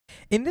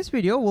In this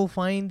video, we'll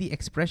find the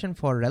expression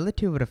for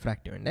relative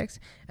refractive index,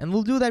 and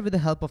we'll do that with the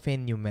help of a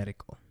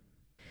numerical.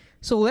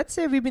 So let's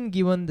say we've been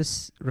given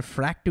this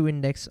refractive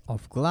index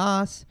of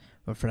glass,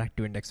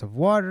 refractive index of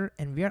water,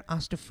 and we are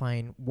asked to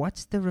find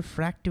what's the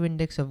refractive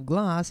index of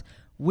glass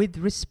with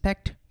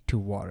respect to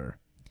water.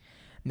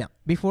 Now,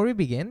 before we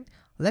begin,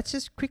 let's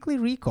just quickly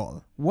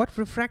recall what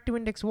refractive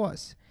index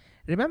was.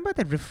 Remember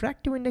that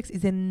refractive index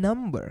is a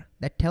number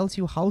that tells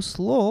you how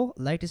slow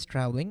light is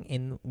traveling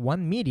in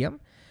one medium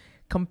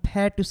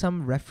compared to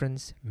some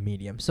reference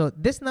medium. So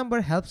this number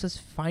helps us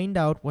find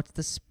out what's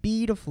the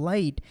speed of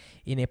light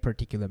in a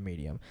particular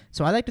medium.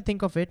 So I like to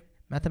think of it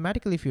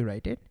mathematically. If you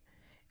write it,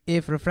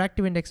 if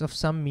refractive index of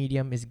some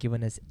medium is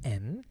given as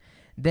n,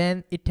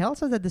 then it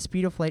tells us that the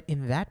speed of light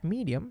in that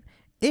medium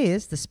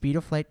is the speed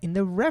of light in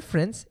the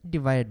reference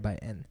divided by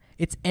n.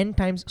 It's n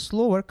times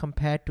slower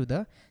compared to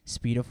the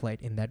speed of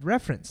light in that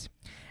reference.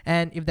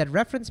 And if that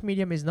reference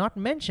medium is not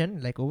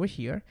mentioned, like over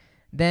here,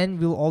 then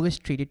we'll always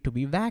treat it to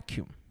be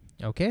vacuum.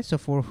 Okay, so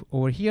for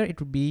over here, it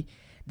would be,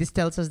 this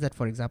tells us that,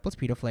 for example,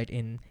 speed of light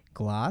in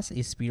glass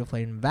is speed of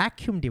light in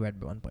vacuum divided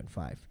by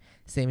 1.5.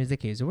 Same is the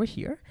case over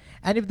here.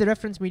 And if the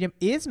reference medium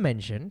is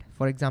mentioned,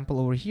 for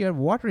example, over here,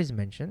 water is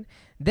mentioned,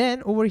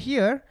 then over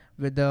here,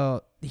 with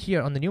the,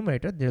 here on the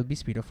numerator, there'll be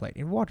speed of light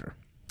in water.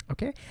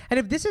 Okay, and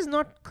if this is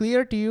not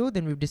clear to you,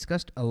 then we've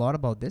discussed a lot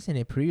about this in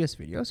a previous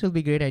video. So it'll be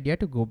a great idea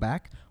to go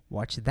back,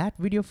 watch that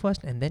video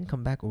first, and then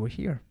come back over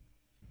here.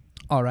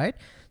 All right,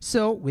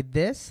 so with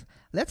this,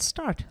 let's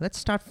start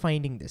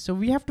finding this. So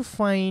we have to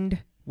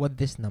find what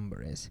this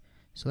number is.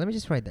 So let me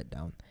just write that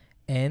down.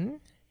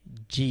 Ng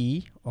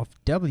of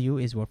W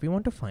is what we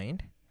want to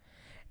find.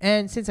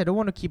 And since I don't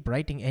want to keep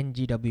writing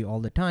NGW all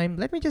the time,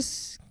 let me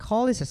just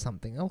call this as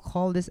something. I'll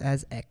call this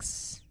as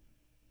X.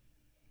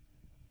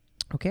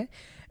 Okay,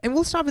 and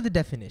we'll start with the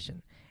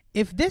definition.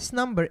 If this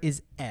number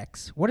is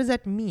X, what does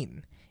that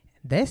mean?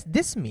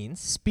 This means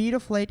speed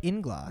of light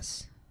in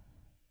glass.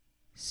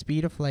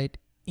 Speed of light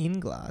in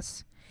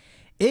glass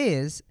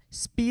is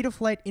speed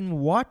of light in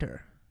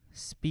water.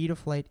 Speed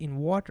of light in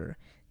water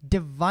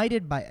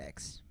divided by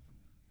X.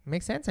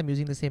 Makes sense? I'm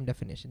using the same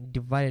definition,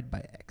 divided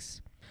by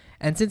X.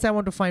 And since I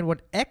want to find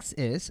what X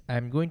is,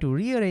 I'm going to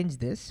rearrange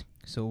this.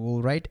 So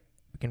we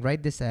can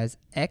write this as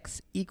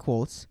X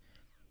equals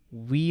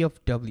V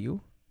of W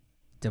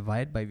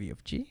divided by V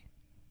of G.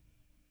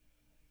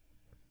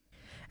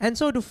 And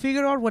so to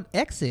figure out what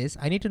X is,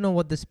 I need to know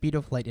what the speed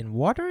of light in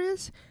water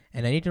is,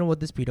 and I need to know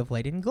what the speed of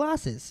light in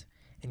glass is.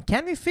 And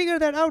can we figure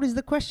that out is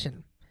the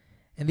question.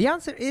 And the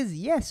answer is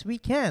yes, we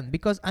can,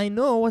 because I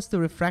know what's the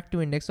refractive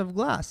index of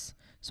glass.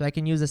 So I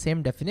can use the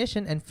same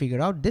definition and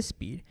figure out this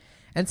speed.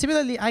 And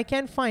similarly, I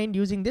can find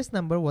using this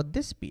number what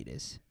this speed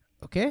is.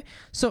 Okay,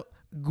 so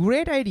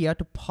great idea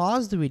to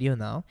pause the video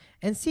now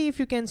and see if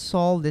you can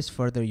solve this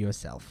further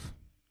yourself.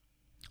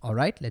 All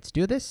right, let's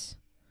do this.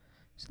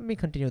 So let me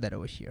continue that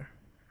over here.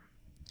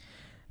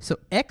 So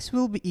X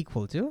will be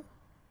equal to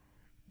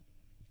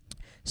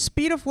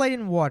speed of light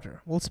in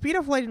water. Well, speed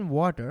of light in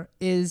water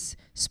is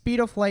speed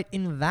of light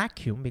in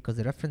vacuum, because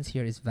the reference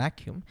here is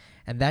vacuum,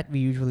 and that we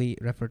usually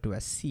refer to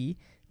as C,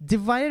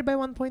 divided by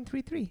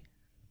 1.33.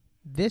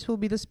 This will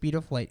be the speed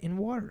of light in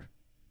water,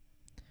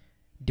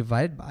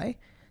 divided by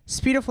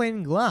speed of light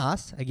in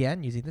glass,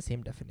 again, using the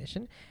same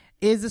definition,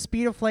 is the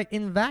speed of light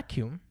in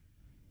vacuum,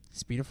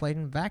 speed of light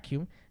in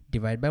vacuum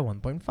divided by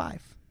 1.5.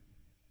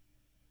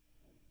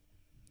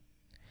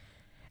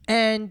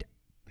 And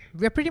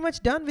we're pretty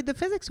much done with the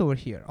physics over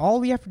here.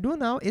 All we have to do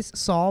now is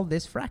solve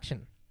this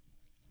fraction.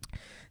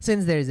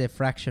 Since there is a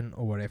fraction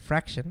over a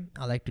fraction,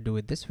 I like to do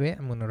it this way.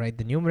 I'm going to write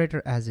the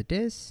numerator as it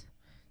is,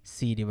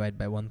 C divided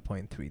by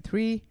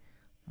 1.33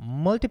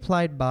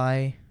 multiplied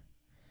by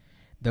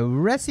the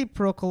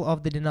reciprocal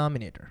of the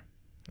denominator.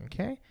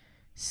 Okay,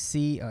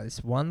 C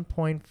is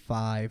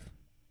 1.5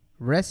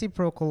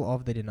 reciprocal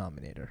of the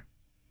denominator.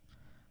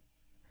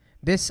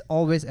 This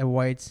always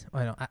avoids,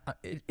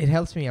 it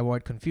helps me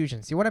avoid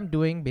confusion. See, what I'm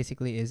doing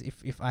basically is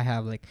if I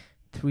have like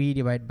 3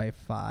 divided by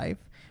 5,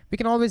 we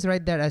can always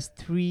write that as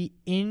 3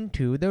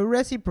 into the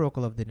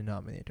reciprocal of the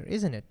denominator,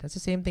 isn't it? That's the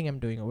same thing I'm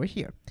doing over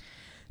here.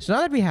 So now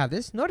that we have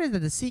this, notice that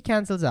the C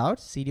cancels out.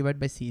 C divided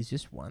by C is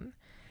just 1.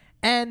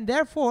 And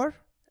therefore,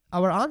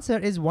 our answer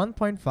is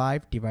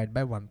 1.5 divided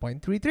by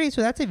 1.33.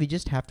 So that's it. We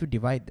just have to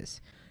divide this.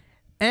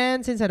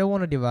 And since I don't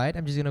want to divide,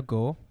 I'm just going to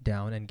go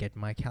down and get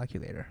my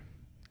calculator.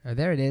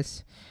 There it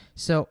is.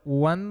 So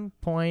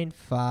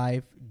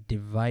 1.5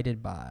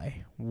 divided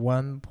by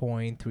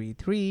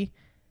 1.33,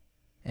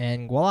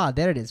 and voila,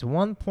 there it is,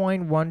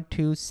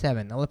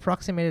 1.127. I'll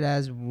approximate it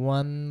as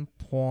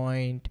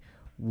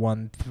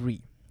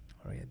 1.13.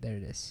 All right, there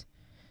it is.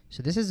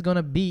 So this is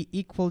gonna be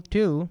equal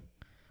to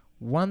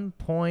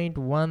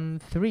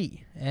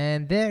 1.13,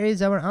 and there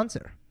is our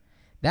answer.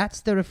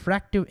 That's the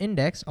refractive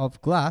index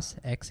of glass,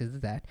 X is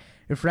that,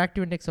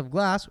 refractive index of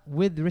glass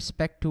with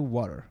respect to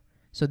water.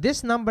 So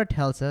this number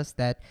tells us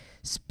that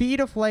speed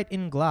of light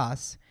in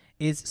glass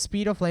is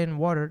speed of light in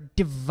water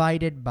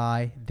divided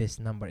by this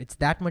number. It's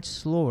that much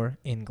slower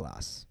in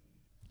glass.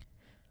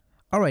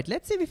 All right,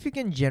 let's see if we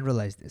can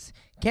generalize this.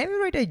 Can we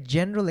write a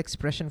general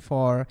expression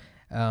for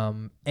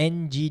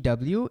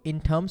NGW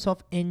in terms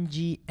of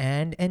NG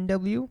and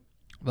NW?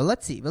 Well,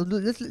 let's see. Well,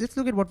 let's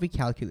look at what we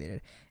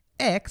calculated.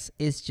 X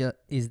is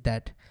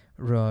that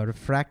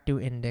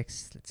refractive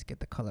index. Let's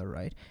get the color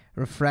right.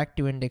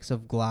 Refractive index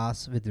of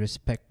glass with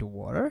respect to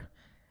water.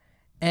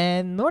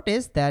 And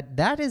notice that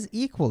that is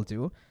equal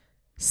to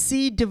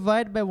C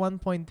divided by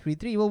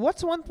 1.33. Well,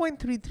 what's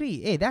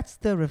 1.33? Hey, that's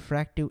the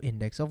refractive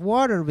index of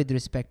water with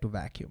respect to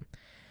vacuum.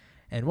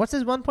 And what's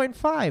this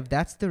 1.5?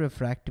 That's the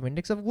refractive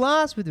index of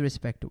glass with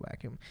respect to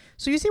vacuum.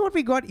 So you see what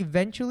we got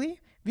eventually?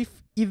 We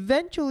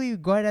eventually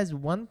got as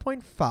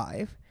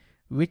 1.5,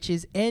 which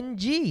is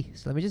Ng.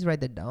 So let me just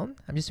write that down.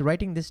 I'm just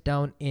writing this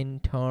down in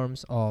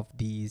terms of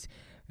these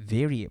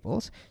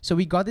variables. So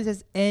we got this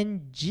as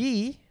Ng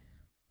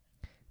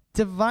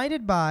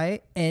divided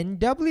by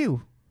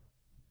Nw.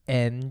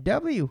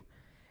 Nw.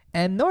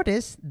 And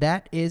notice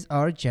that is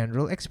our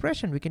general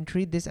expression. We can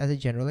treat this as a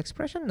general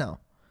expression now.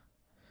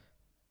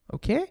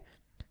 Okay?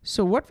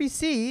 So what we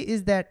see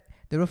is that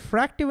the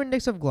refractive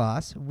index of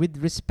glass with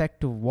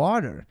respect to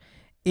water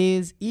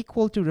is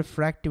equal to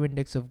refractive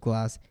index of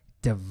glass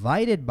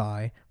divided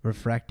by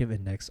refractive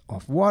index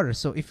of water.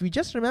 So if we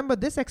just remember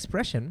this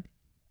expression,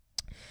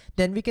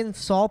 then we can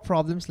solve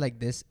problems like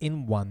this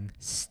in one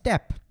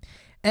step.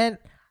 And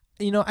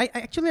you know, I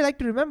actually like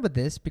to remember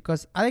this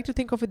because I like to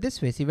think of it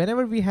this way. See,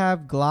 whenever we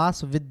have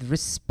glass with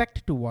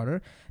respect to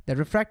water, the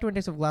refractive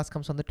index of glass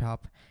comes on the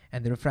top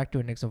and the refractive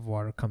index of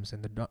water comes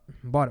in the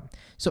bottom.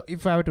 So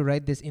if I were to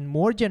write this in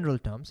more general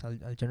terms,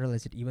 I'll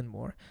generalize it even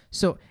more.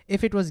 So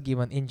if it was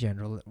given in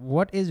general,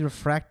 what is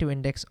refractive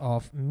index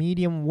of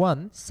medium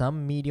 1,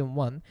 some medium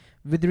 1,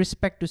 with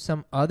respect to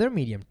some other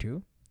medium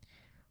 2,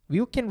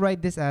 we can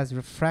write this as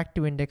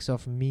refractive index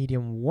of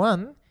medium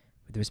 1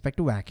 with respect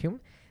to vacuum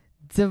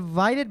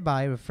divided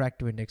by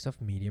refractive index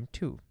of medium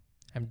 2.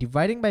 I'm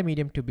dividing by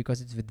medium 2 because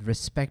it's with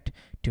respect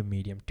to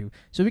medium 2.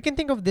 So we can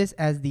think of this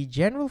as the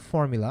general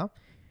formula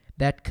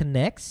that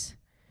connects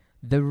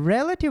the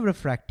relative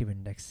refractive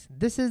index.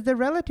 This is the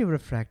relative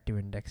refractive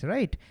index,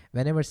 right?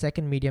 Whenever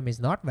second medium is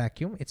not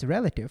vacuum, it's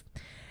relative,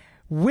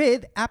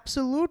 with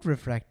absolute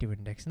refractive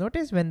index.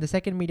 Notice when the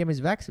second medium is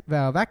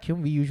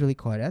vacuum, we usually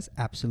call it as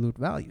absolute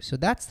value. So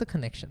that's the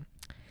connection.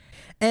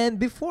 And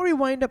before we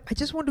wind up, I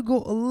just want to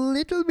go a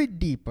little bit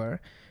deeper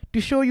to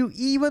show you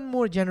even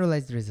more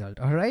generalized result,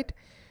 all right?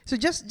 So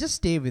just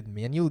stay with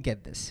me and you'll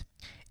get this.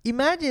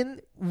 Imagine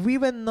we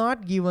were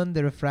not given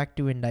the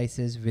refractive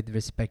indices with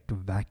respect to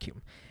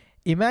vacuum.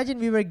 Imagine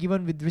we were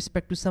given with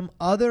respect to some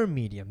other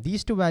medium.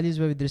 These two values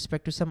were with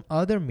respect to some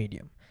other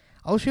medium.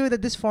 I'll show you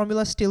that this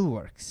formula still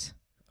works.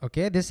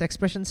 Okay, this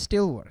expression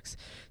still works.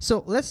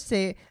 So let's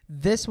say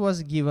this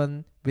was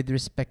given with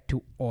respect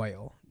to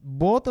oil.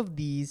 Both of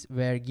these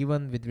were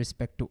given with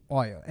respect to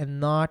oil and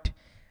not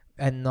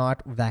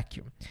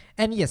vacuum.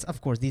 And yes,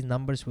 of course, these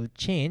numbers will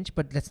change,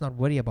 but let's not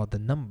worry about the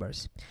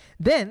numbers.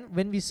 Then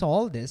when we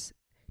solve this,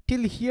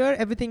 till here,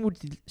 everything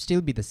would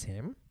still be the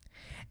same.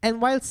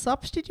 And while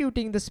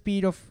substituting the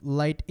speed of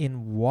light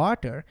in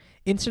water,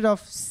 instead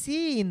of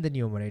C in the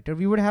numerator,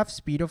 we would have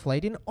speed of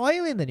light in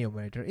oil in the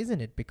numerator,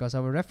 isn't it? Because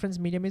our reference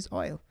medium is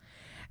oil.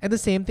 And the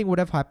same thing would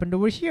have happened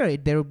over here.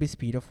 There would be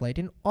speed of light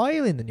in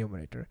oil in the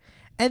numerator.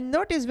 And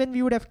notice when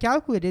we would have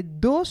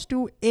calculated, those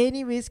two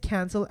anyways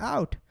cancel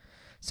out.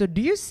 So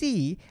do you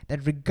see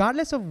that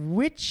regardless of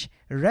which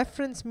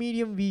reference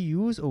medium we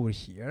use over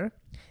here,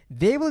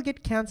 they will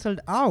get canceled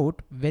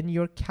out when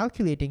you're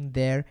calculating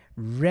their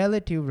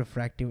relative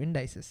refractive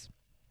indices.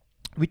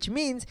 Which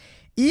means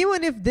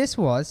even if this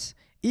was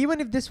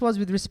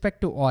with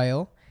respect to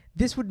oil,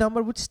 this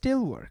number would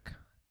still work.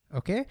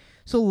 Okay,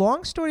 so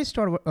long story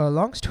short,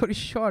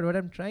 what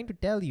I'm trying to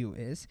tell you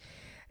is,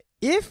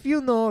 if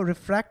you know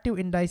refractive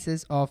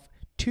indices of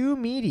two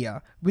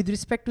media with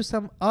respect to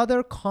some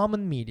other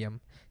common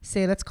medium,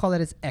 say let's call it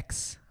as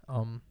X,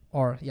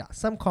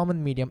 some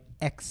common medium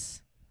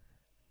X,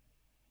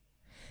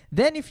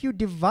 then if you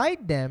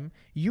divide them,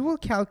 you will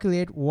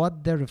calculate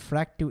what the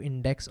refractive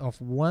index of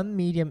one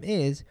medium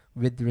is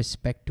with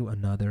respect to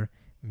another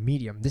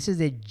medium. This is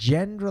a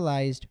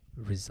generalized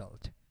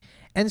result.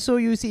 And so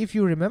you see, if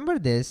you remember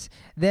this,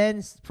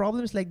 then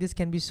problems like this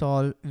can be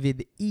solved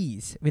with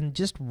ease in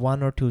just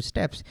 1 or 2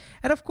 steps.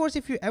 And of course,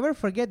 if you ever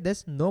forget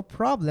this, no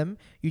problem.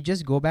 You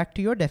just go back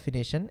to your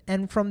definition,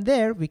 and from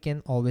there, we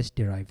can always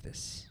derive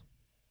this.